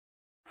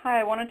Hi,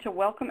 I wanted to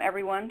welcome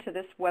everyone to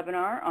this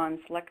webinar on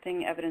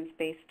selecting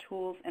evidence-based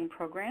tools and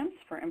programs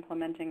for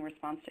implementing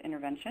response to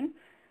intervention.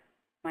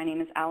 My name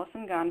is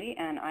Allison Gandhi,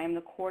 and I am the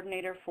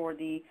coordinator for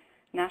the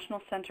National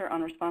Center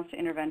on Response to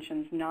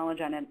Intervention's Knowledge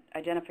and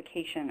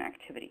Identification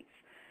activities.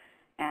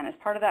 And as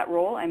part of that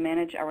role, I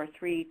manage our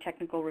 3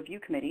 technical review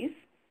committees,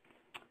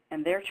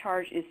 and their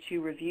charge is to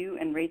review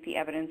and rate the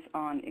evidence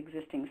on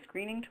existing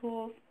screening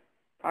tools,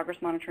 progress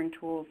monitoring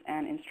tools,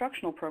 and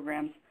instructional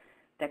programs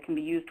that can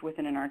be used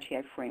within an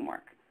RTI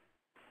framework.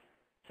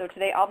 So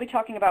today I'll be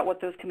talking about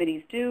what those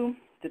committees do,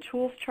 the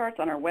tools charts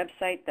on our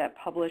website that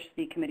publish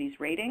the committee's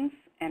ratings,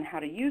 and how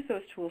to use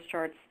those tools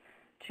charts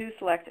to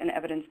select an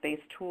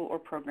evidence-based tool or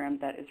program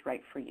that is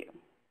right for you.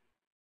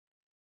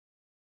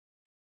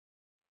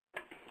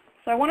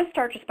 So I want to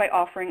start just by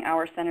offering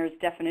our center's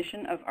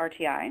definition of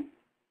RTI.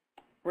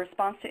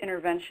 Response to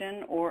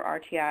intervention, or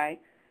RTI,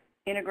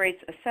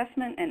 integrates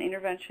assessment and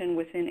intervention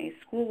within a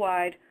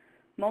school-wide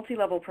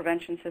multi-level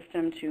prevention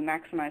system to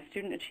maximize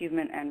student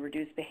achievement and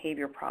reduce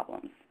behavior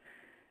problems.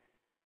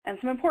 And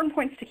some important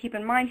points to keep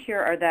in mind here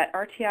are that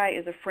RTI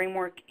is a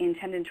framework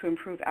intended to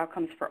improve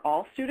outcomes for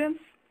all students,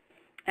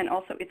 and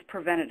also it's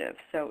preventative.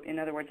 So in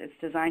other words, it's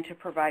designed to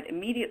provide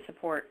immediate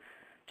support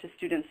to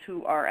students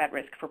who are at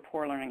risk for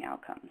poor learning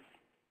outcomes.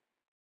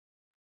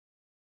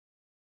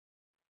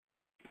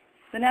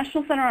 The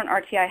National Center on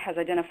RTI has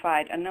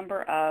identified a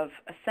number of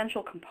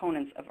essential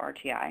components of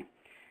RTI.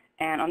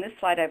 And on this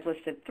slide, I've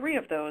listed 3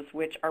 of those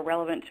which are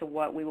relevant to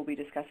what we will be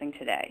discussing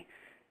today.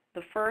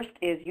 The first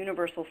is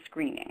universal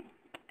screening.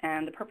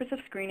 And the purpose of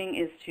screening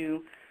is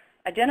to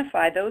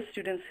identify those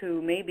students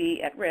who may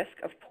be at risk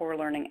of poor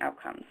learning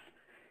outcomes.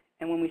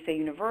 And when we say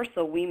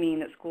universal, we mean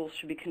that schools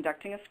should be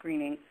conducting a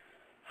screening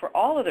for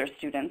all of their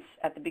students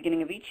at the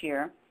beginning of each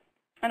year,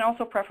 and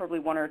also preferably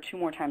 1 or 2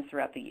 more times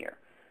throughout the year.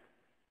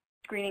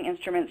 Screening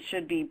instruments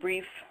should be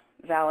brief,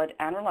 valid,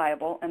 and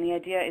reliable, and the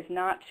idea is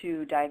not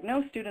to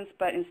diagnose students,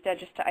 but instead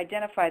just to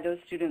identify those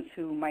students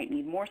who might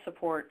need more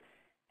support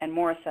and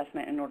more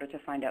assessment in order to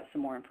find out some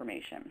more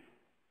information.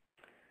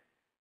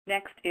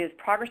 Next is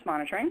progress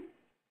monitoring.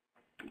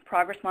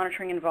 Progress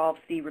monitoring involves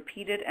the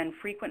repeated and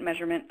frequent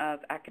measurement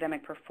of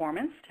academic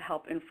performance to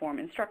help inform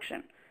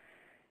instruction.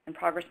 And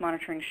progress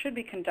monitoring should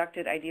be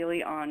conducted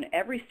ideally on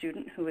every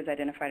student who is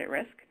identified at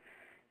risk,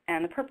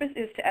 and the purpose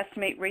is to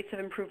estimate rates of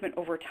improvement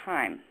over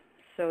time,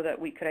 so that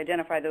we could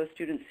identify those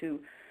students who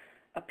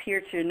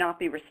appear to not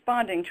be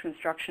responding to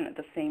instruction at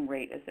the same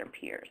rate as their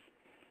peers.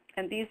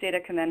 And these data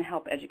can then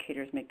help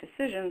educators make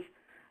decisions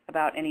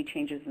about any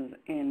changes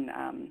in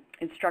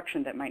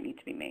instruction that might need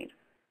to be made.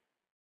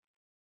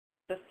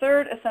 The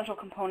third essential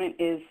component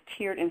is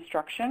tiered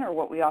instruction, or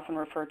what we often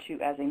refer to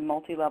as a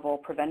multi-level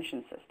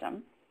prevention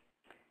system.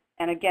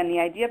 And again, the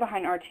idea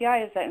behind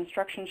RTI is that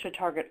instruction should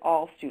target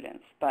all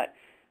students, but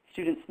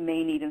students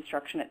may need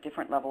instruction at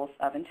different levels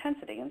of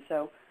intensity. And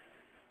so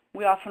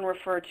we often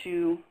refer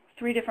to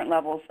 3 different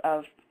levels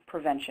of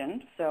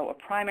prevention. So a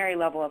primary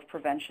level of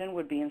prevention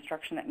would be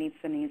instruction that meets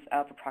the needs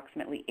of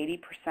approximately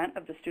 80%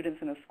 of the students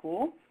in a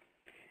school.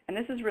 And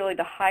this is really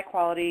the high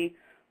quality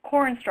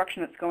core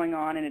instruction that's going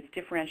on, and it's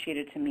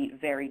differentiated to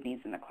meet varied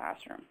needs in the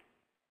classroom.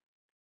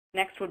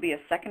 Next would be a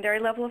secondary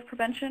level of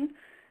prevention,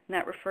 and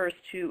that refers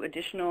to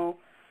additional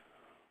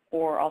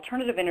or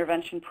alternative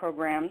intervention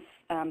programs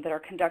that are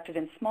conducted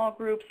in small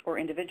groups or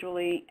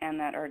individually, and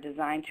that are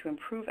designed to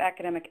improve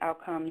academic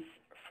outcomes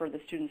for the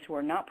students who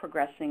are not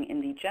progressing in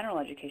the general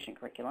education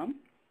curriculum.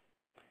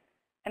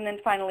 And then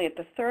finally, at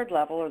the 3rd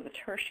level, or the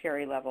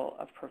tertiary level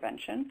of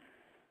prevention,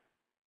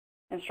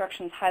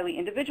 instruction is highly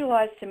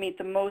individualized to meet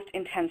the most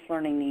intense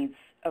learning needs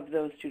of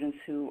those students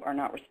who are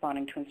not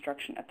responding to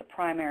instruction at the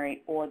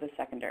primary or the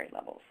secondary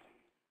levels.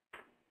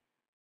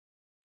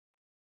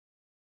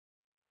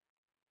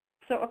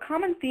 So a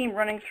common theme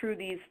running through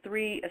these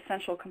 3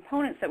 essential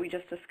components that we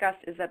just discussed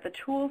is that the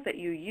tools that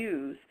you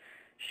use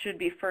should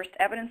be first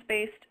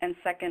evidence-based and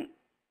second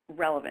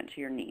relevant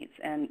to your needs.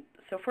 And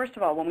so first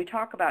of all, when we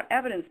talk about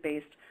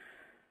evidence-based,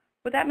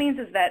 what that means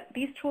is that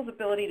these tools'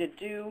 ability to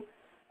do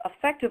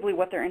effectively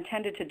what they're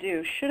intended to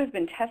do should have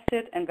been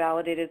tested and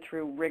validated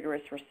through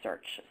rigorous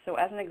research. So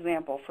as an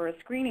example, for a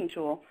screening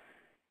tool,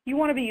 you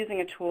want to be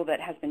using a tool that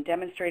has been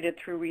demonstrated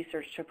through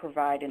research to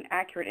provide an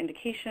accurate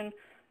indication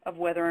of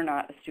whether or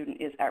not a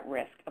student is at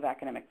risk of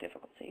academic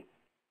difficulty.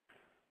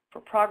 For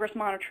progress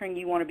monitoring,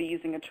 you want to be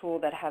using a tool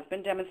that has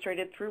been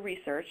demonstrated through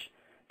research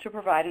to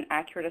provide an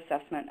accurate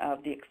assessment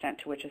of the extent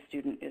to which a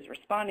student is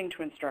responding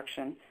to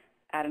instruction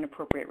at an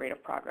appropriate rate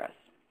of progress.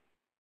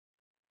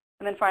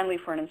 And then finally,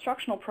 for an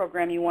instructional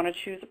program, you want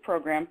to choose a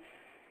program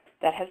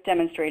that has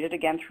demonstrated,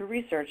 again through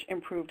research,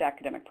 improved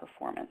academic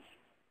performance.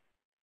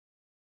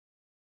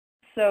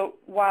 So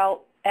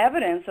while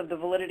evidence of the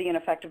validity and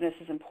effectiveness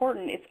is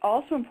important, it's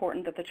also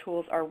important that the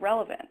tools are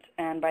relevant.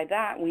 And by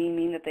that, we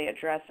mean that they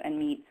address and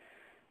meet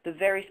the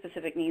very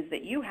specific needs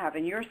that you have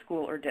in your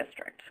school or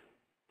district.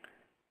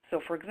 So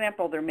for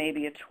example, there may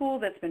be a tool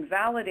that's been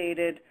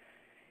validated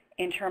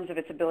in terms of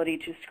its ability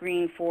to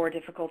screen for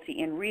difficulty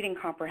in reading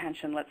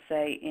comprehension, let's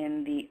say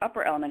in the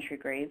upper elementary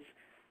grades,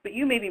 but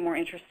you may be more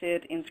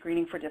interested in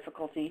screening for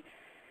difficulty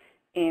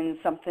in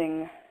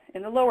something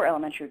in the lower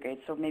elementary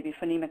grades, so maybe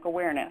phonemic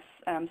awareness.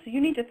 So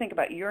you need to think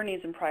about your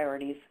needs and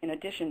priorities in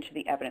addition to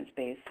the evidence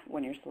base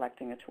when you're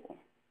selecting a tool.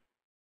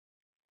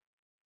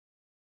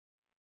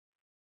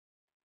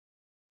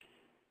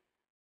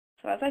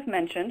 So as I've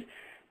mentioned,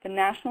 the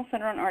National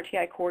Center on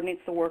RTI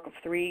coordinates the work of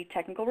 3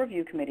 technical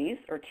review committees,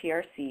 or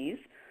TRCs,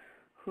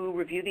 who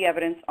review the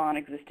evidence on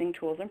existing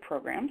tools and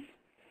programs.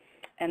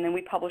 And then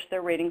we publish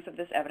their ratings of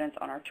this evidence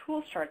on our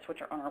tools charts, which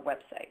are on our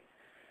website.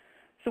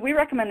 So we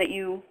recommend that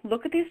you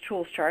look at these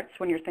tools charts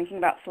when you're thinking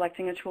about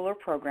selecting a tool or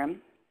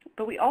program,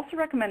 but we also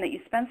recommend that you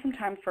spend some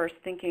time first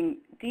thinking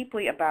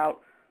deeply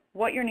about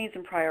what your needs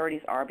and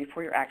priorities are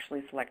before you're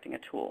actually selecting a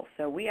tool.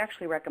 So we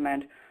actually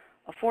recommend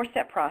a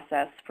 4-step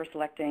process for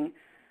selecting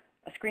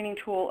a screening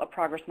tool, a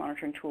progress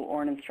monitoring tool,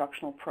 or an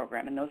instructional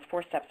program. And those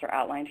 4 steps are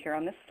outlined here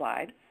on this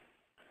slide.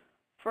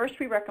 First,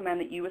 we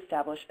recommend that you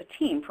establish a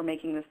team for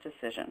making this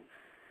decision.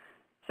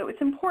 So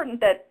it's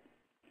important that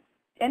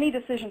any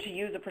decision to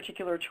use a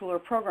particular tool or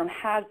program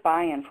has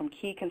buy-in from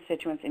key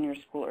constituents in your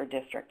school or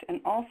district, and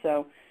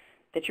also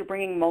that you're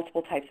bringing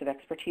multiple types of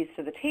expertise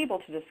to the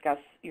table to discuss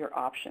your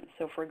options.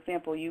 So for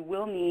example, you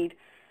will need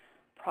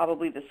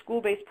probably the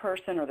school-based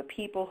person or the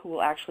people who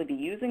will actually be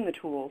using the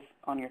tools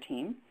on your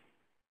team.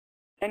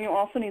 And you'll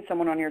also need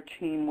someone on your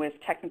team with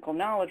technical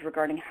knowledge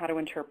regarding how to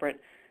interpret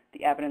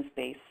the evidence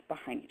base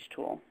behind each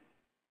tool.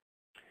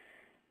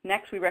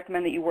 Next, we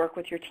recommend that you work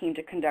with your team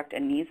to conduct a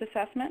needs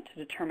assessment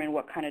to determine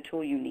what kind of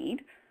tool you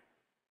need.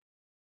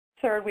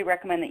 Third, we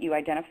recommend that you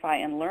identify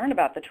and learn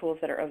about the tools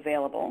that are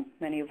available,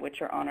 many of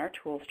which are on our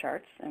tools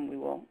charts, and we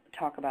will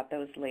talk about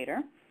those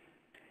later.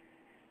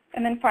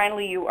 And then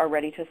finally, you are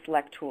ready to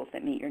select tools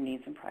that meet your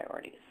needs and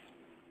priorities.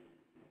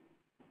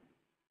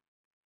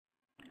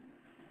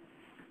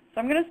 So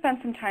I'm going to spend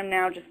some time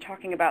now just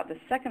talking about the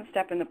second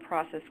step in the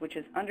process, which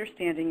is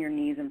understanding your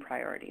needs and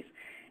priorities.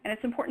 And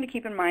it's important to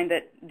keep in mind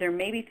that there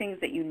may be things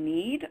that you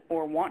need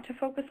or want to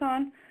focus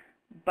on,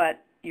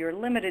 but you're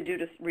limited due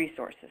to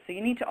resources. So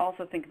you need to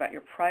also think about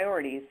your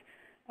priorities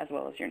as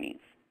well as your needs.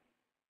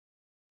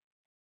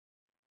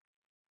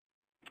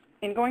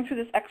 In going through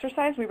this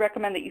exercise, we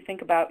recommend that you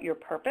think about your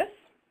purpose,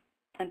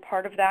 and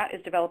part of that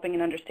is developing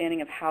an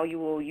understanding of how you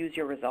will use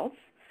your results.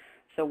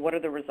 So what are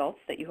the results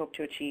that you hope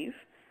to achieve?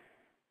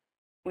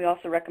 We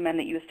also recommend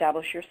that you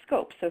establish your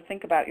scope. So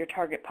think about your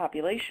target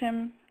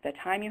population, the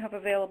time you have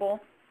available,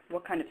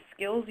 what kind of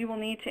skills you will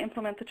need to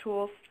implement the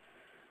tools,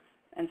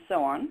 and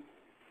so on.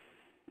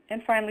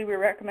 And finally, we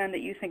recommend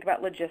that you think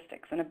about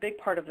logistics, and a big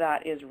part of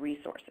that is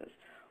resources.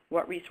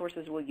 What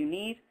resources will you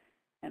need,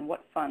 and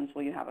what funds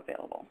will you have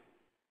available?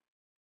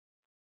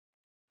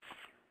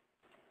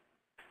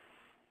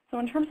 So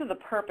in terms of the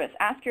purpose,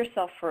 ask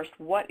yourself first,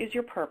 what is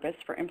your purpose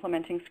for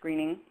implementing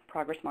screening,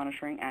 progress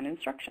monitoring, and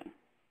instruction?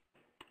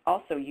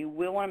 Also, you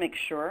will want to make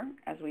sure,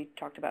 as we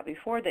talked about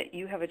before, that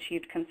you have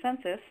achieved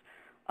consensus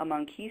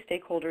among key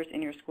stakeholders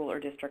in your school or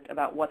district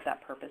about what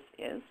that purpose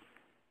is.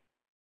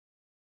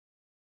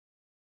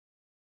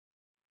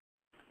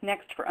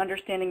 Next, for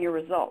understanding your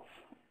results,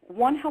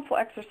 one helpful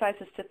exercise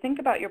is to think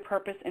about your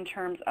purpose in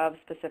terms of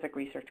specific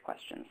research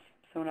questions.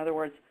 So in other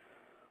words,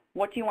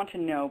 what do you want to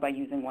know by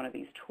using one of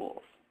these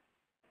tools?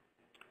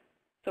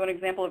 So an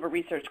example of a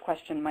research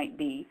question might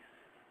be,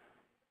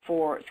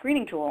 for a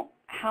screening tool,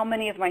 how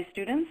many of my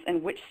students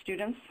and which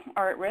students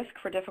are at risk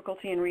for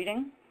difficulty in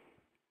reading?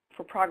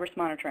 For progress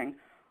monitoring,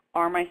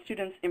 are my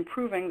students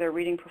improving their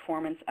reading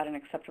performance at an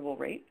acceptable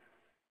rate?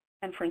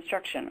 And for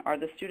instruction, are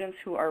the students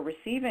who are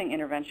receiving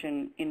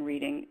intervention in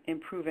reading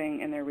improving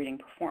in their reading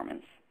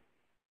performance?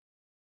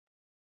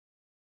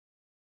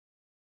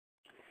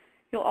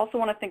 You'll also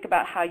want to think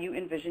about how you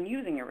envision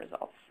using your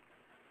results.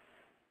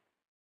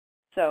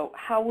 So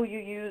how will you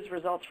use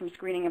results from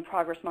screening and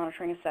progress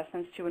monitoring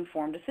assessments to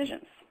inform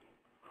decisions?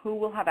 Who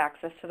will have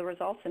access to the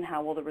results, and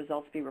how will the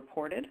results be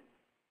reported?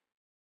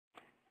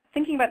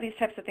 Thinking about these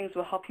types of things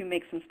will help you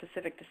make some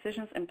specific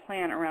decisions and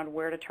plan around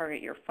where to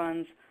target your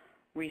funds,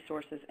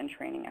 resources, and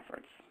training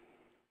efforts.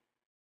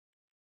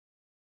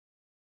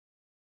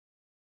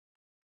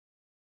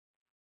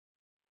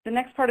 The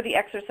next part of the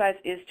exercise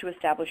is to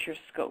establish your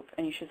scope,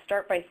 and you should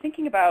start by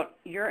thinking about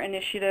your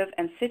initiative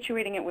and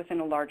situating it within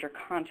a larger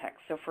context.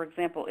 So for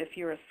example, if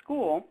you're a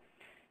school,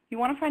 you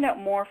want to find out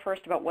more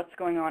first about what's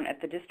going on at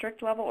the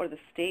district level or the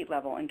state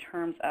level in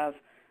terms of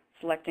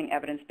selecting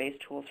evidence-based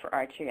tools for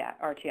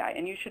RTI,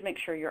 and you should make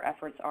sure your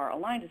efforts are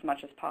aligned as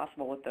much as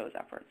possible with those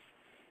efforts.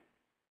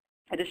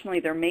 Additionally,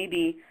 there may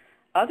be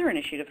other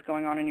initiatives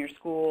going on in your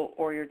school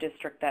or your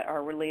district that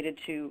are related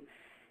to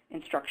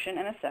instruction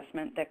and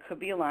assessment that could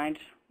be aligned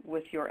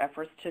with your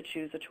efforts to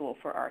choose a tool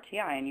for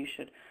RTI, and you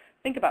should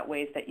think about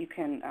ways that you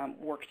can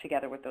work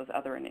together with those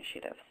other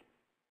initiatives.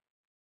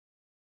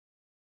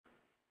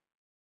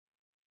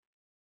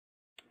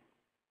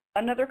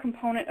 Another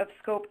component of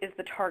scope is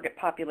the target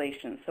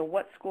population. So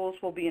what schools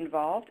will be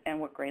involved and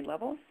what grade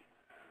levels?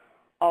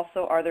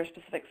 Also, are there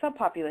specific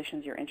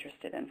subpopulations you're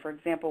interested in? For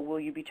example, will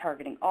you be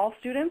targeting all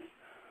students,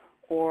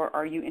 Or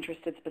are you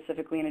interested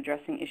specifically in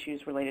addressing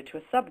issues related to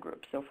a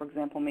subgroup? So for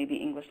example, maybe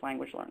English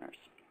language learners.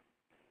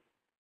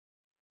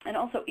 And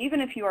also,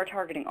 even if you are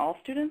targeting all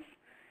students,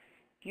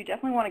 you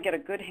definitely want to get a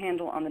good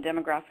handle on the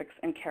demographics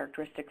and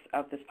characteristics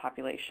of this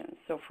population.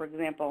 So for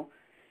example,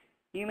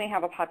 you may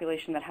have a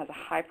population that has a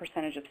high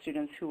percentage of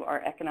students who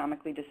are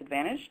economically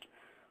disadvantaged,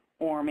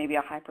 or maybe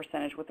a high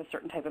percentage with a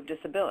certain type of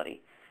disability.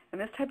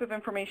 And this type of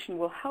information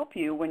will help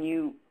you when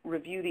you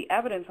review the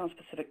evidence on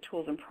specific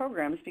tools and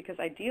programs, because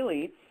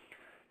ideally,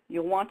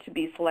 you'll want to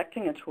be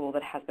selecting a tool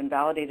that has been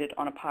validated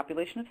on a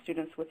population of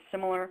students with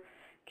similar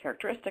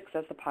characteristics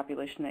as the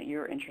population that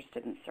you're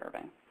interested in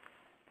serving.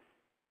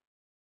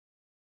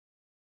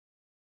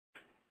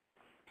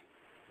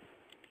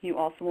 You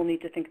also will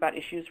need to think about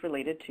issues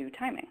related to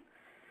timing.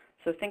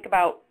 So think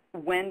about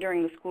when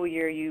during the school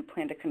year you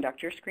plan to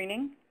conduct your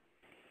screening.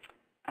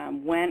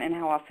 When and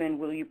how often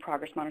will you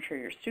progress monitor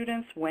your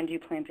students? When do you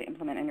plan to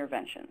implement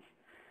interventions?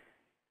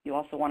 You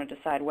also want to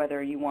decide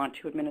whether you want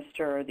to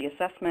administer the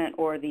assessment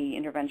or the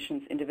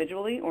interventions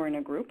individually or in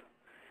a group.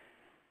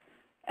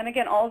 And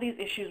again, all of these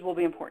issues will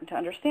be important to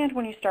understand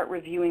when you start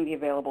reviewing the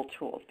available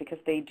tools, because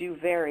they do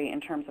vary in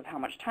terms of how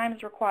much time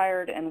is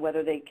required and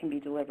whether they can be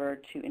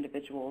delivered to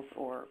individuals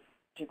or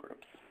to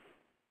groups.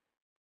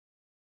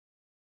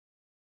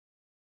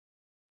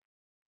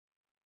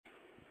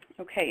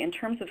 Okay, in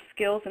terms of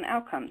skills and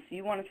outcomes,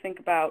 you want to think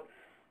about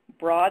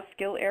broad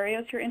skill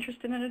areas you're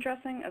interested in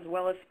addressing, as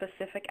well as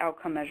specific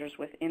outcome measures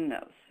within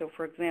those. So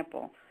for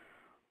example,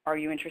 are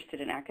you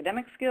interested in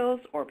academic skills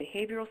or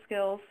behavioral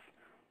skills,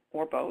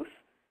 or both?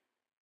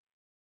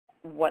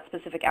 What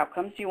specific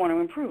outcomes do you want to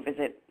improve? Is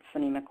it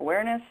phonemic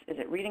awareness? Is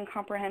it reading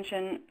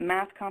comprehension,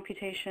 math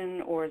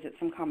computation, or is it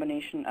some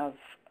combination of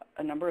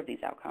a number of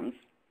these outcomes?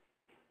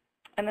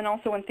 And then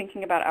also when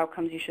thinking about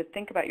outcomes, you should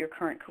think about your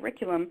current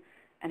curriculum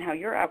and how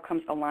your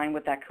outcomes align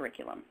with that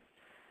curriculum.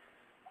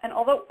 And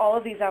although all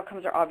of these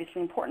outcomes are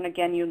obviously important,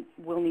 again, you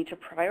will need to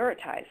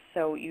prioritize.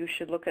 So you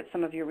should look at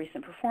some of your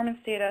recent performance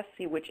data,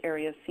 see which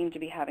areas seem to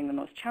be having the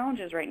most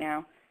challenges right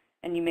now,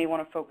 and you may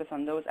want to focus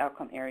on those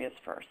outcome areas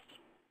first.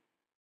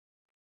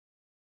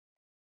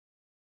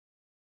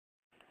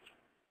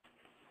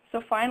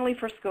 So finally,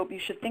 for scope, you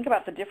should think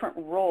about the different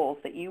roles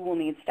that you will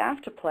need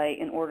staff to play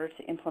in order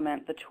to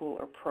implement the tool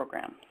or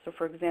program. So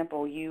for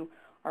example, you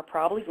are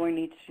probably going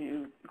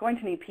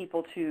to need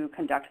people to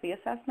conduct the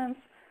assessments,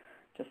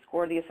 to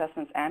score the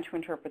assessments, and to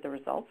interpret the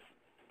results.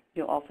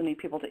 You'll also need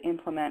people to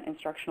implement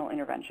instructional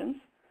interventions.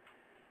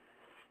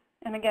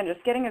 And again,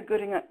 just getting a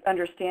good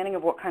understanding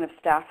of what kind of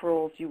staff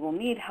roles you will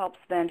need helps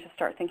then to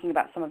start thinking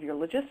about some of your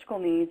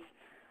logistical needs,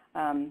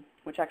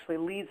 which actually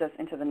leads us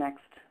into the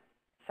next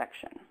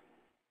section.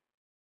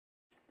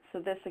 So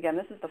this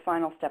is the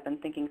final step in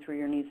thinking through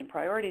your needs and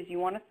priorities. You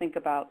want to think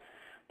about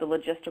the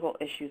logistical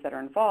issues that are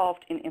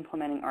involved in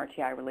implementing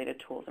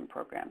RTI-related tools and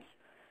programs.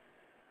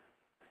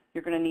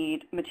 You're going to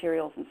need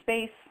materials and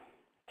space,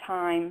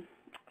 time,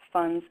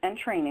 funds, and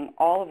training,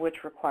 all of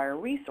which require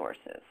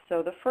resources.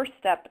 So the first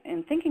step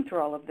in thinking through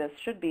all of this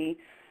should be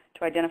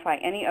to identify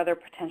any other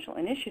potential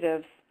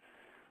initiatives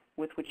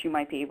with which you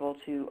might be able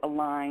to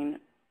align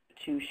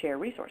to share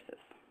resources.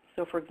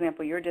 So for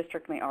example, your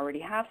district may already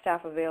have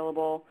staff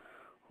available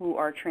who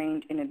are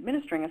trained in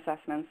administering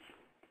assessments,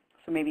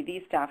 so maybe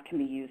these staff can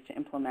be used to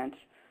implement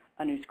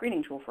a new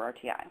screening tool for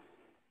RTI.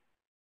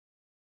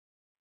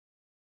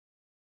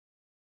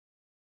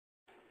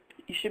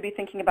 You should be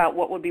thinking about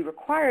what would be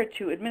required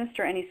to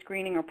administer any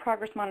screening or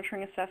progress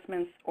monitoring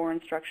assessments or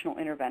instructional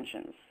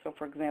interventions. So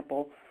for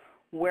example,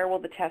 where will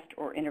the test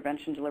or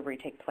intervention delivery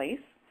take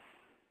place?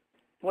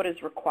 What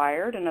is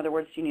required? In other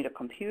words, do you need a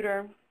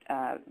computer?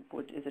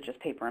 Is it just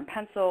paper and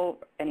pencil?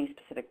 Any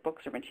specific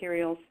books or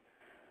materials?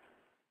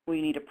 Will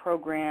you need a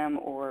program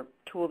or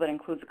tool that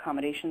includes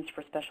accommodations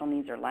for special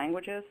needs or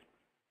languages?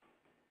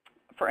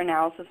 For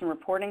analysis and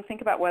reporting,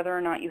 think about whether or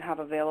not you have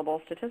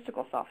available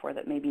statistical software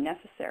that may be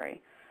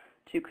necessary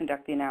to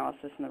conduct the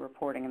analysis and the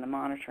reporting and the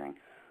monitoring.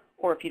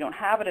 Or if you don't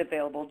have it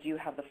available, do you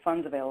have the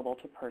funds available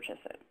to purchase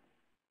it?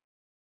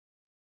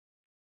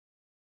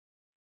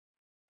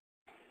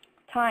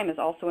 Time is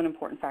also an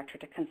important factor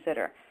to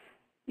consider.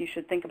 You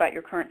should think about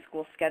your current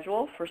school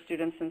schedule for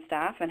students and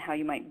staff and how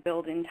you might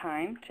build in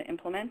time to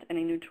implement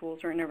any new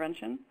tools or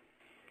intervention.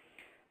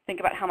 Think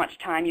about how much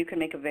time you can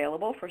make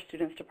available for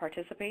students to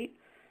participate,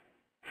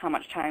 how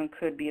much time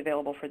could be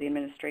available for the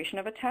administration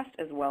of a test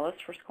as well as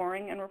for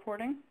scoring and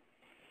reporting,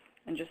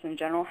 and just in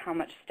general, how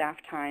much staff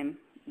time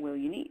will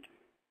you need.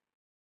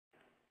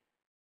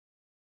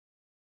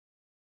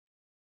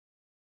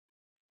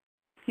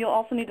 You'll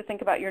also need to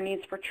think about your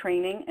needs for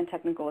training and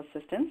technical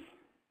assistance.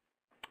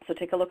 So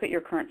take a look at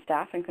your current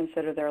staff and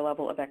consider their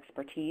level of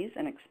expertise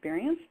and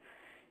experience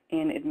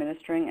in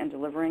administering and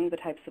delivering the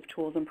types of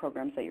tools and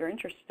programs that you're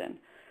interested in.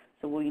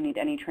 So will you need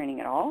any training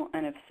at all?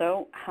 And if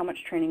so, how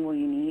much training will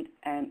you need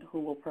and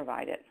who will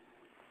provide it?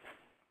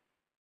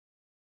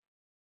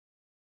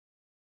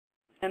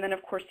 And then,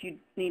 of course, you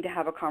need to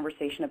have a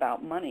conversation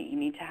about money. You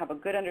need to have a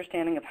good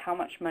understanding of how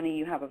much money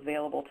you have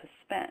available to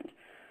spend,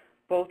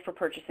 both for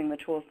purchasing the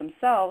tools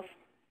themselves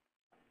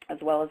as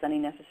well as any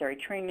necessary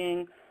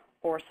training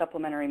or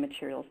supplementary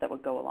materials that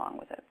would go along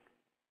with it.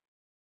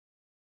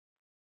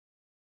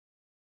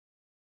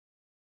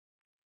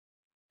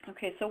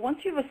 Okay, so once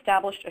you've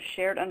established a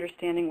shared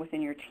understanding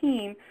within your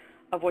team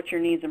of what your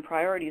needs and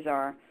priorities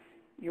are,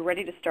 you're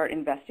ready to start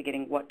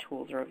investigating what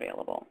tools are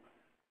available.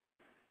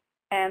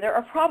 And there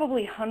are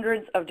probably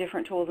hundreds of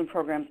different tools and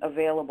programs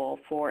available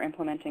for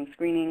implementing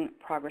screening,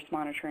 progress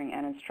monitoring,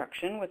 and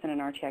instruction within an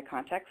RTI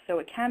context, so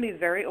it can be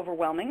very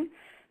overwhelming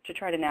to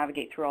try to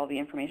navigate through all the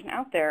information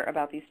out there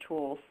about these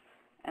tools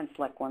and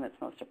select one that's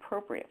most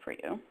appropriate for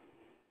you.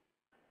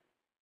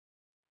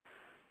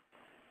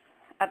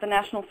 At the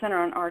National Center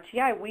on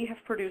RTI, we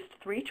have produced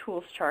 3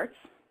 tools charts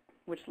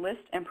which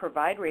list and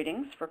provide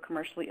ratings for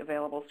commercially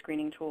available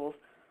screening tools,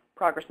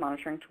 progress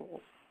monitoring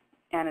tools,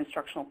 and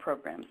instructional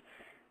programs.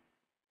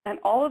 And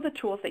all of the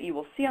tools that you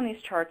will see on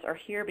these charts are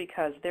here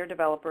because their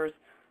developers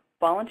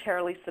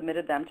voluntarily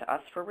submitted them to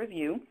us for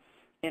review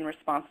in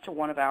response to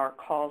one of our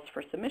calls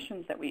for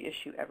submissions that we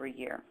issue every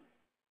year.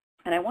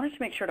 And I wanted to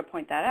make sure to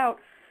point that out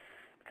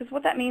because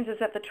what that means is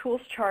that the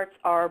tools charts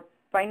are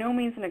by no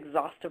means an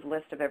exhaustive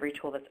list of every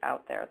tool that's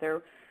out there.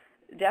 There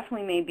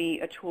definitely may be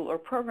a tool or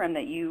program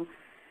that you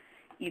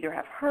either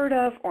have heard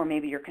of, or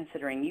maybe you're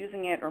considering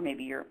using it, or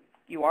maybe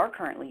you are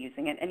currently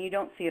using it and you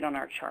don't see it on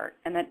our chart.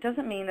 And that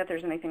doesn't mean that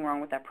there's anything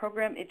wrong with that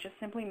program. It just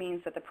simply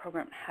means that the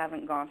program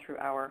hasn't gone through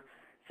our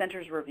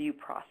center's review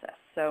process.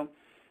 So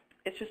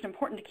it's just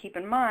important to keep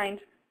in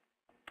mind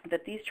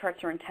that these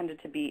charts are intended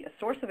to be a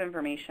source of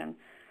information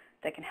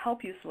that can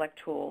help you select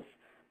tools,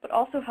 but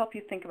also help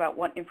you think about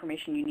what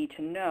information you need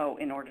to know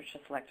in order to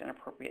select an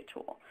appropriate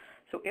tool.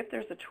 So if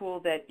there's a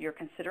tool that you're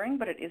considering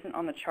but it isn't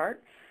on the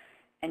chart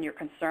and you're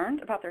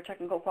concerned about their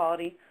technical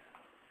quality,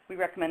 we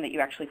recommend that you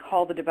actually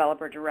call the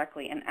developer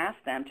directly and ask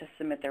them to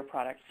submit their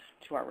product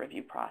to our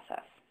review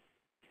process.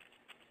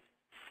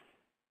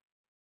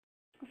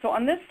 So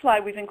on this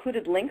slide, we've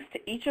included links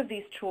to each of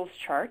these tools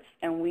charts,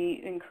 and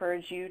we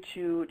encourage you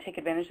to take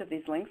advantage of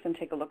these links and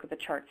take a look at the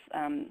charts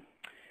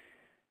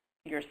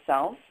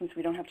yourselves, since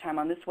we don't have time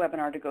on this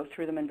webinar to go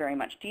through them in very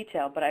much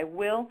detail. But I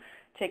will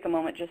take a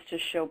moment just to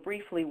show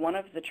briefly one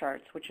of the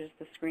charts, which is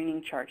the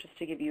screening chart, just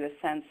to give you a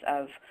sense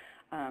of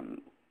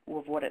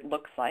what it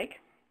looks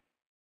like.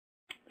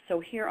 So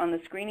here on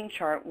the screening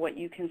chart, what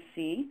you can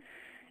see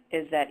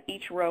is that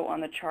each row on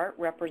the chart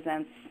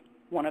represents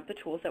one of the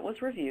tools that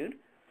was reviewed,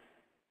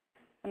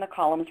 and the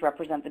columns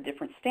represent the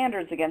different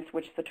standards against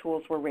which the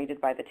tools were rated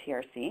by the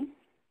TRC.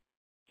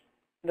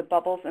 The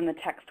bubbles in the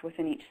text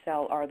within each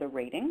cell are the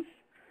ratings.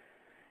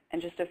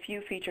 And just a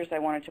few features I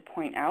wanted to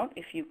point out.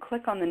 If you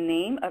click on the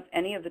name of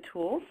any of the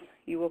tools,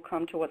 you will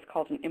come to what's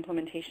called an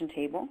implementation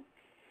table.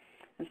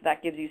 And so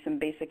that gives you some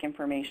basic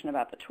information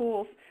about the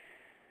tools.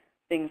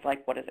 Things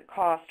like what does it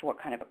cost, what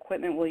kind of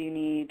equipment will you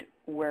need,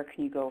 where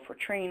can you go for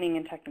training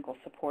and technical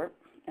support,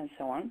 and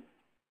so on.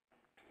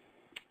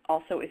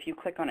 Also, if you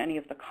click on any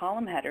of the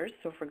column headers,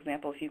 so for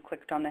example, if you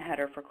clicked on the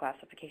header for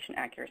classification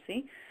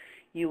accuracy,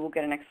 you will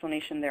get an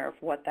explanation there of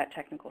what that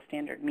technical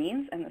standard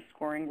means and the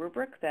scoring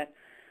rubric that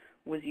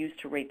was used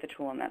to rate the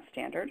tool on that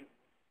standard.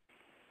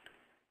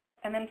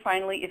 And then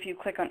finally, if you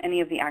click on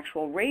any of the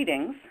actual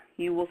ratings,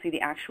 you will see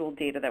the actual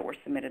data that were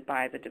submitted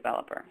by the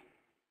developer.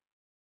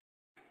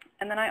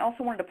 And then I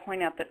also wanted to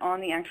point out that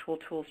on the actual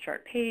tools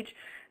chart page,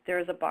 there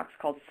is a box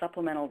called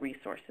supplemental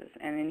resources.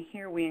 And in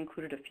here we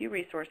included a few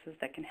resources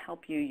that can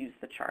help you use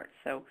the chart.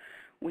 So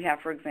we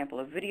have, for example,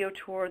 a video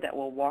tour that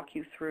will walk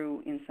you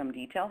through in some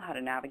detail how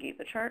to navigate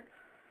the chart.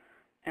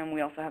 And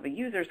we also have a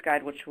user's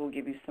guide which will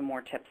give you some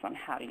more tips on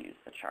how to use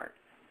the chart.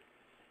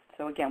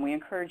 So again, we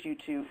encourage you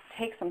to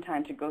take some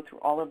time to go through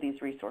all of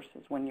these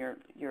resources when you're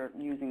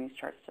using these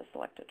charts to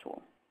select a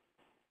tool.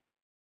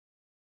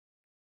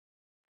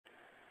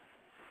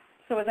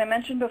 So as I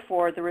mentioned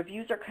before, the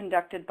reviews are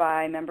conducted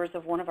by members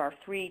of one of our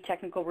 3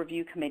 technical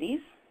review committees,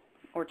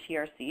 or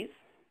TRCs.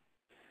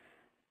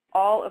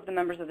 All of the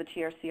members of the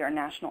TRC are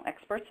national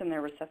experts in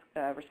their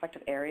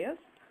respective areas.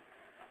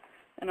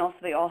 And also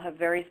they all have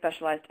very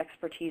specialized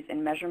expertise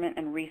in measurement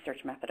and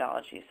research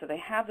methodology. So they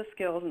have the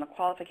skills and the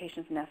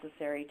qualifications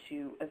necessary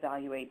to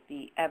evaluate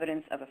the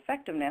evidence of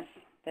effectiveness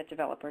that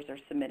developers are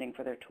submitting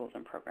for their tools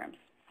and programs.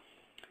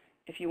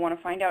 If you want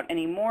to find out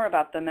any more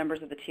about the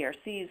members of the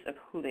TRCs, of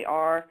who they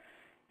are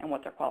and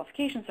what their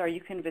qualifications are,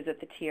 you can visit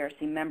the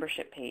TRC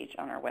membership page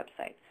on our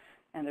website.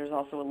 And there's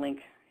also a link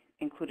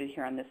included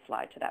here on this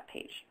slide to that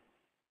page.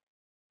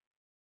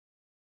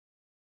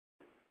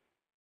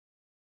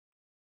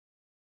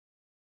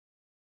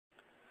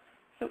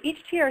 So each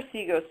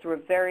TRC goes through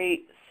a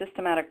very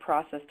systematic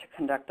process to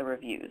conduct the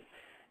reviews.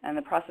 And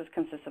the process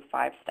consists of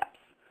 6 steps.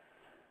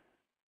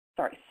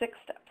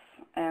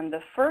 And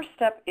the first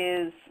step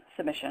is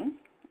submission.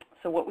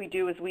 So what we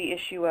do is we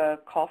issue a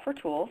call for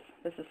tools.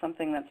 This is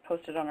something that's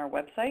posted on our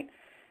website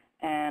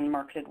and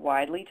marketed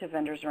widely to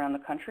vendors around the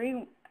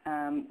country.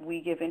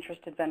 We give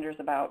interested vendors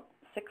about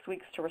 6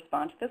 weeks to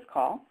respond to this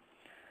call.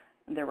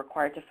 They're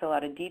required to fill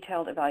out a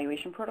detailed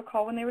evaluation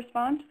protocol when they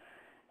respond,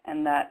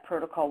 and that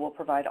protocol will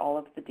provide all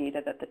of the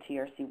data that the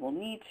TRC will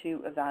need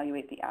to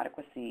evaluate the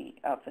adequacy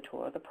of the tool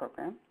or the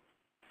program.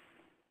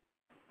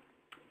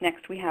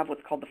 Next, we have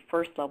what's called the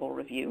first level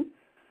review.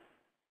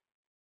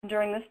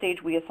 During this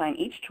stage, we assign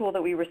each tool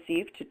that we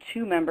receive to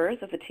 2 members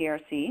of the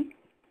TRC,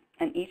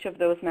 and each of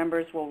those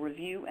members will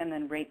review and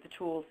then rate the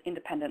tools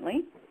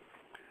independently.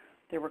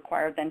 They're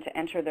required then to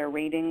enter their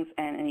ratings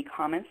and any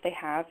comments they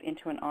have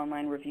into an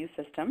online review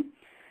system.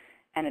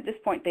 And at this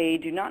point, they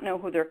do not know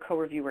who their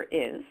co-reviewer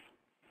is.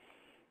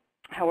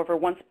 However,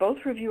 once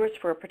both reviewers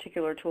for a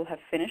particular tool have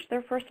finished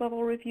their first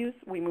level reviews,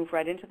 we move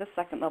right into the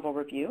second level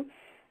review,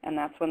 and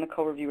that's when the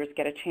co-reviewers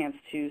get a chance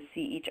to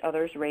see each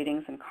other's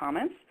ratings and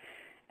comments,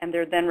 and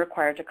they're then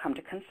required to come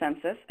to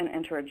consensus and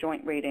enter a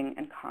joint rating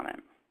and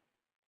comment.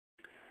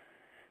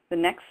 The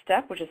next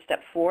step, which is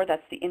step 4,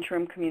 that's the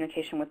interim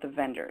communication with the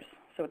vendors.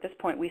 So at this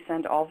point, we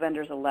send all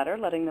vendors a letter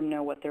letting them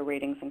know what their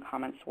ratings and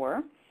comments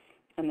were,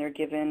 and they're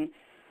given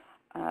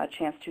a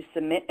chance to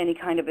submit any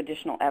kind of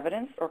additional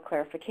evidence or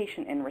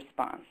clarification in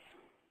response.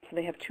 So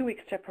they have 2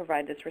 weeks to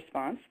provide this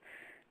response.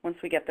 Once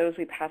we get those,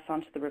 we pass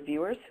on to the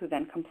reviewers, who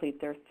then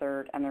complete their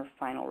third and their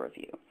final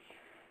review.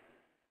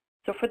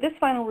 So for this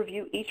final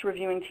review, each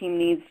reviewing team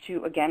needs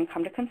to, again,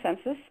 come to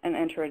consensus and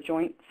enter a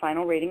joint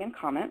final rating and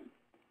comment.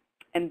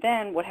 And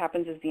then what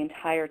happens is the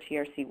entire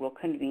TRC will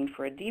convene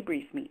for a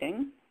debrief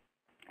meeting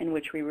in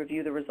which we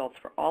review the results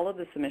for all of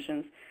the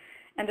submissions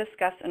and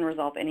discuss and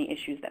resolve any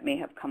issues that may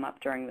have come up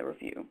during the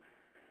review.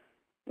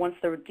 Once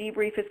the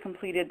debrief is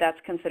completed,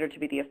 that's considered to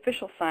be the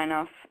official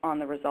sign-off on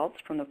the results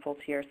from the full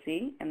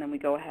TRC, and then we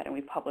go ahead and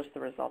we publish the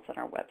results on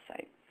our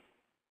website.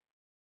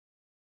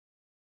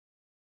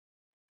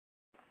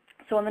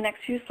 So on the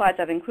next few slides,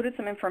 I've included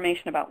some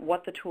information about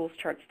what the tools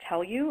charts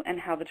tell you and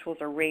how the tools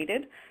are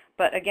rated.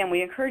 But again,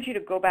 we encourage you to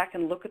go back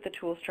and look at the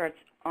tools charts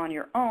on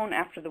your own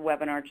after the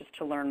webinar just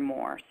to learn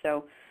more.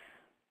 So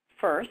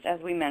first,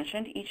 as we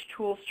mentioned, each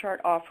tools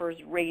chart offers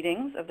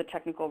ratings of the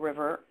technical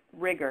rigor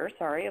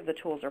of the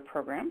tools or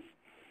programs.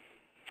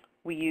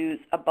 We use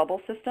a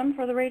bubble system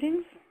for the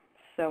ratings.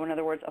 So in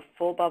other words, a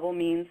full bubble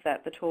means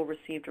that the tool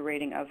received a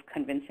rating of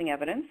convincing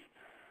evidence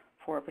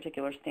for a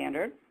particular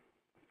standard.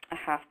 A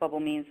half bubble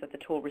means that the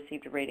tool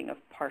received a rating of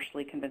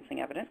partially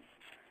convincing evidence.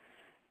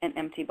 An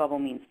empty bubble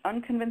means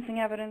unconvincing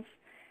evidence,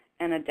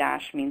 and a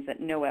dash means that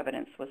no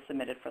evidence was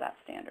submitted for that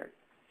standard.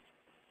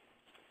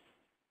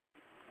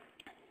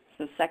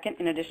 So second,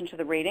 in addition to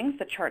the ratings,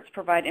 the charts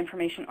provide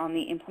information on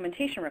the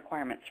implementation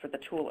requirements for the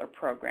tool or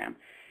program.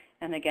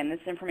 And again,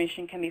 this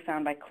information can be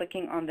found by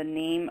clicking on the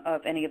name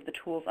of any of the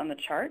tools on the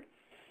chart,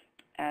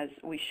 as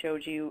we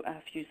showed you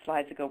a few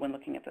slides ago when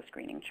looking at the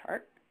screening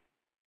chart.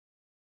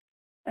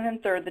 And then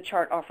third, the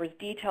chart offers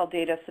detailed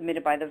data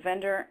submitted by the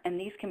vendor, and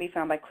these can be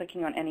found by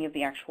clicking on any of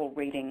the actual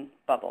rating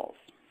bubbles.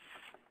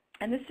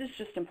 And this is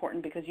just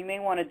important because you may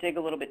want to dig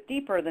a little bit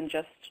deeper than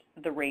just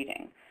the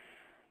rating.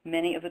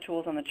 Many of the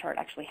tools on the chart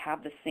actually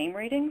have the same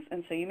ratings,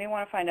 and so you may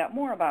want to find out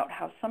more about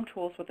how some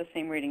tools with the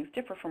same ratings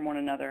differ from one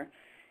another.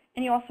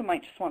 And you also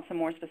might just want some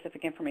more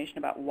specific information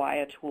about why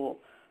a tool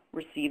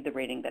received the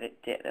rating that it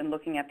did, and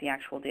looking at the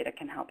actual data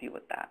can help you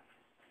with that.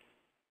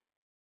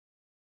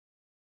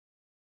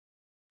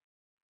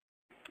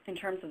 In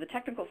terms of the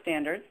technical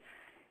standards,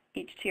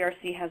 each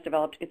TRC has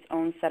developed its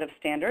own set of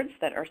standards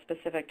that are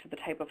specific to the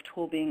type of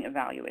tool being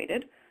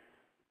evaluated.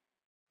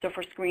 So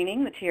for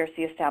screening, the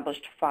TRC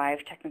established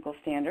 5 technical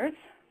standards: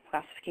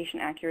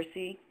 classification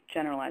accuracy,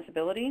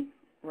 generalizability,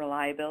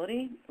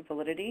 reliability,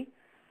 validity,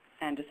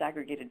 and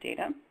disaggregated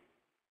data.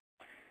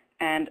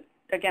 And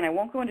again, I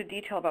won't go into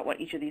detail about what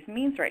each of these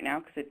means right now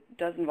because it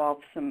does involve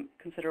some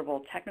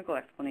considerable technical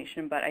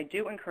explanation, but I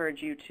do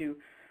encourage you to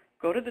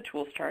go to the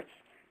tools charts,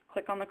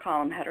 click on the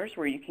column headers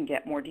where you can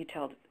get more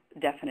detailed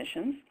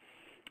definitions,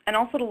 and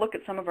also to look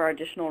at some of our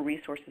additional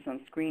resources on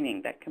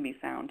screening that can be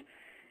found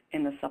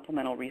in the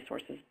supplemental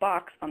resources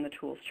box on the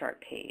tools chart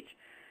page.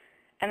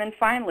 And then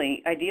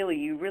finally, ideally,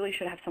 you really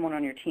should have someone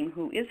on your team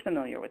who is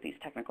familiar with these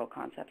technical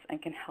concepts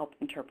and can help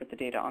interpret the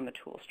data on the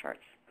tools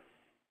charts.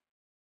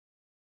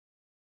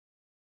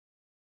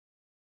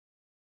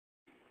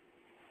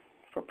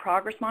 For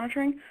progress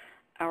monitoring,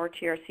 our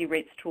TRC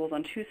rates tools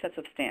on 2 sets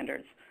of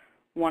standards.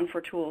 One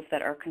for tools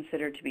that are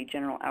considered to be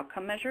general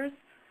outcome measures,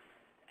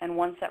 and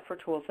one set for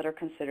tools that are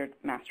considered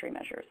mastery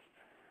measures.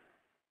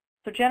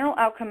 So general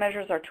outcome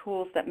measures are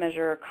tools that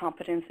measure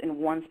competence in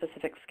one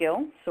specific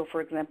skill. So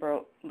for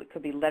example, it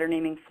could be letter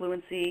naming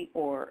fluency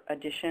or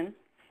addition.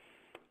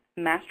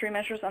 Mastery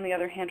measures, on the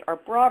other hand, are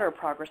broader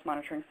progress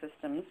monitoring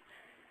systems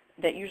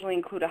that usually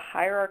include a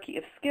hierarchy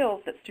of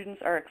skills that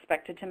students are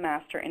expected to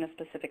master in a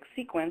specific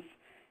sequence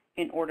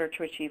in order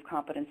to achieve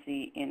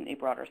competency in a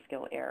broader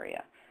skill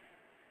area.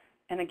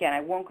 And again,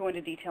 I won't go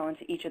into detail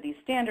into each of these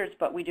standards,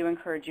 but we do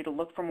encourage you to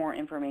look for more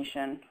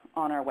information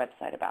on our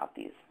website about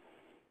these.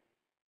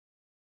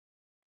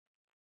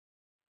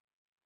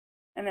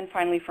 And then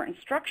finally, for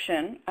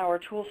instruction, our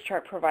tools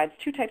chart provides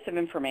 2 types of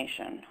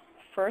information.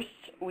 First,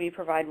 we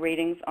provide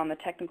ratings on the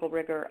technical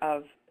rigor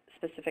of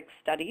specific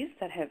studies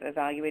that have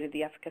evaluated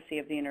the efficacy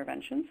of the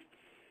interventions.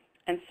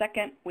 And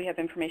second, we have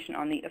information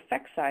on the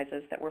effect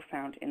sizes that were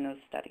found in those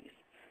studies.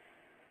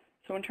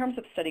 So in terms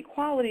of study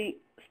quality,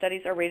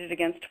 studies are rated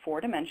against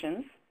 4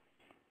 dimensions: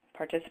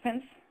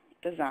 participants,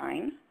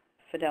 design,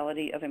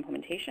 fidelity of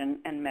implementation,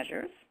 and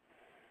measures.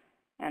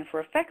 And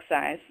for effect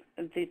size,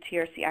 the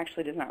TRC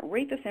actually does not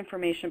rate this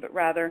information, but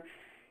rather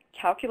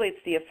calculates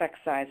the effect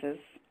sizes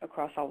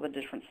across all the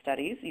different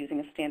studies using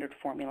a standard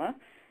formula,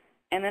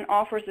 and then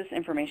offers this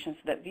information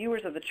so that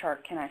viewers of the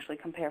chart can actually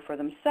compare for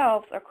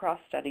themselves across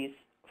studies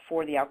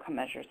for the outcome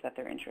measures that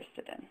they're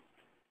interested in.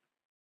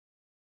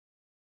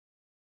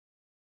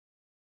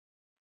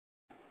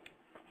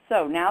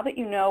 So now that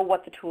you know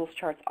what the tools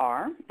charts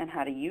are and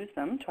how to use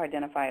them to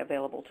identify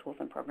available tools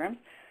and programs,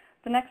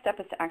 the next step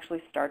is to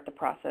actually start the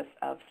process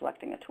of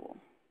selecting a tool.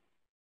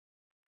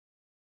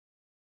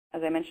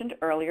 As I mentioned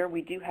earlier,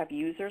 we do have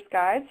user's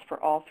guides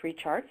for all 3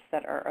 charts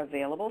that are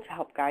available to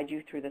help guide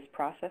you through this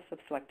process of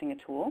selecting a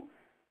tool.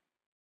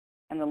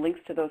 And the links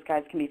to those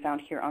guides can be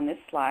found here on this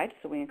slide,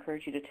 so we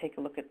encourage you to take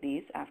a look at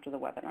these after the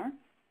webinar.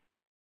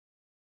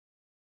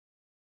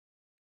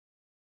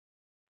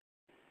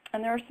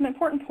 And there are some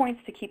important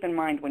points to keep in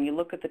mind when you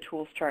look at the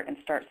tools chart and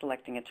start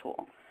selecting a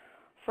tool.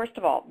 First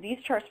of all,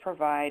 these charts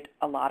provide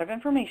a lot of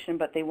information,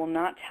 but they will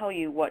not tell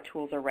you what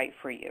tools are right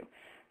for you.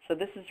 So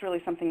this is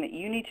really something that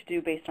you need to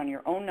do based on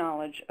your own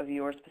knowledge of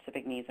your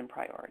specific needs and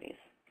priorities.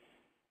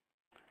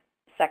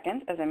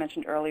 Second, as I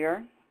mentioned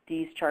earlier,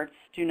 these charts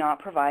do not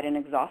provide an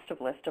exhaustive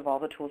list of all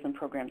the tools and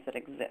programs that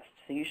exist.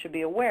 So you should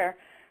be aware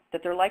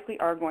that there likely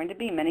are going to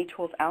be many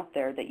tools out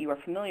there that you are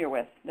familiar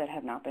with that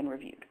have not been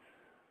reviewed.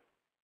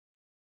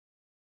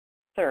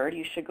 Third,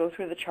 you should go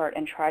through the chart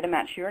and try to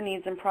match your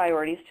needs and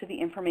priorities to the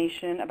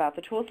information about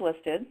the tools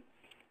listed,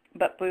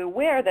 but be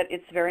aware that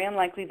it's very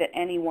unlikely that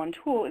any one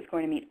tool is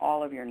going to meet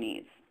all of your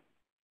needs.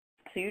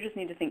 So you just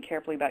need to think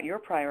carefully about your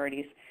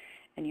priorities,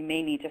 and you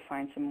may need to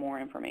find some more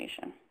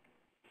information.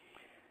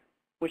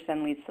 Which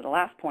then leads to the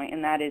last point,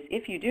 and that is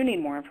if you do need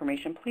more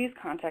information, please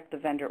contact the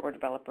vendor or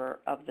developer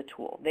of the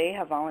tool. They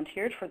have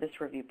volunteered for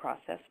this review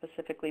process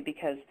specifically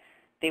because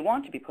they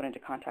want to be put into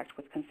contact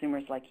with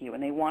consumers like you,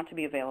 and they want to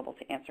be available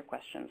to answer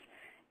questions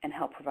and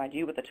help provide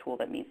you with a tool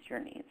that meets your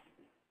needs.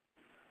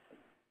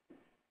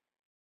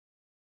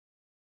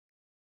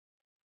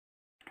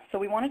 So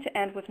we wanted to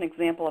end with an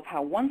example of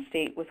how one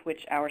state with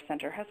which our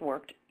center has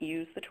worked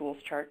used the tools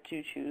chart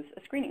to choose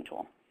a screening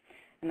tool.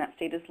 And that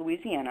state is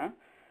Louisiana.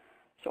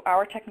 So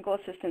our technical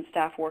assistance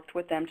staff worked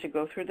with them to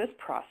go through this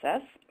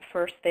process.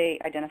 First, they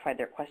identified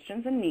their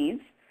questions and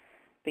needs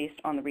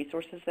based on the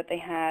resources that they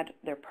had,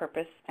 their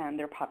purpose, and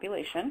their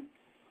population.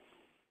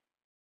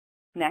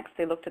 Next,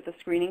 they looked at the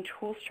screening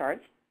tools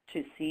charts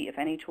to see if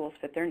any tools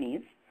fit their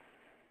needs.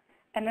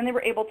 And then they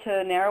were able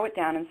to narrow it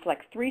down and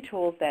select 3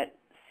 tools that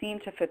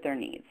seemed to fit their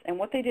needs. And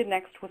what they did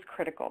next was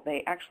critical.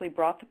 They actually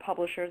brought the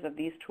publishers of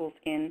these tools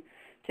in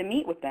to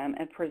meet with them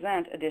and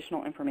present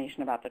additional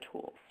information about the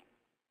tools.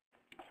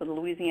 So the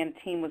Louisiana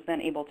team was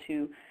then able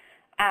to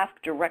ask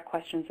direct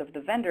questions of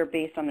the vendor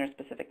based on their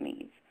specific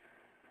needs.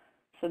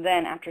 So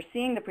then, after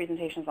seeing the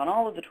presentations on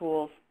all of the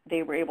tools,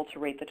 they were able to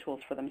rate the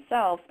tools for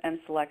themselves and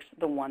select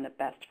the one that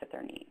best fit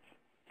their needs.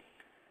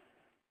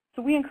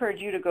 So we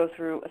encourage you to go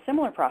through a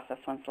similar process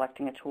when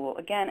selecting a tool,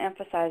 again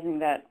emphasizing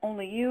that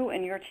only you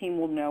and your team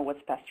will know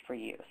what's best for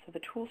you. So the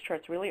tools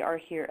charts really are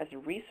here as a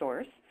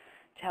resource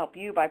to help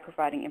you by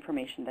providing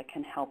information that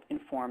can help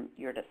inform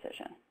your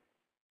decision.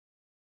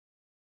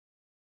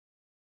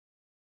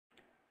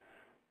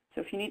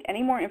 So if you need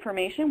any more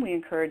information, we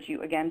encourage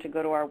you again to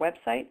go to our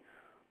website,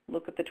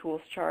 look at the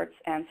tools charts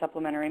and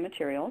supplementary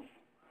materials.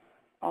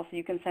 Also,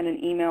 you can send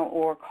an email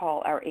or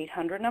call our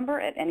 800 number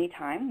at any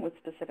time with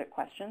specific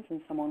questions,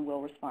 and someone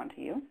will respond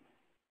to you.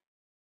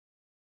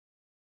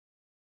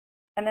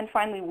 And then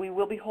finally, we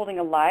will be holding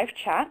a live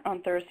chat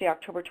on Thursday,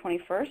 October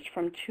 21st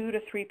from 2 to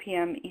 3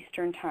 p.m.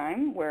 Eastern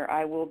Time, where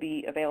I will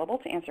be available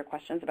to answer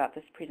questions about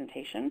this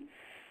presentation.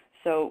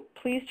 So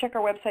please check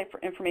our website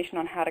for information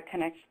on how to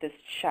connect to this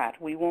chat.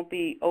 We won't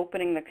be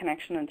opening the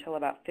connection until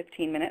about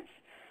 15 minutes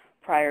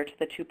prior to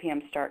the 2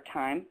 p.m. start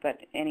time, but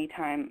any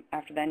time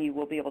after then you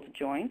will be able to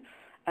join.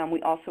 We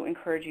also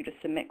encourage you to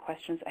submit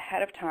questions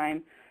ahead of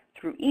time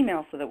through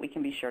email so that we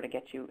can be sure to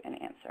get you an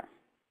answer.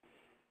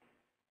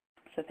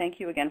 So thank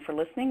you again for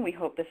listening. We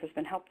hope this has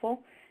been helpful,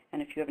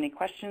 and if you have any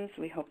questions,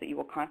 we hope that you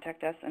will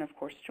contact us and of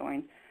course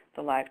join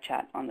the live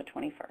chat on the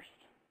 21st.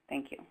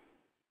 Thank you.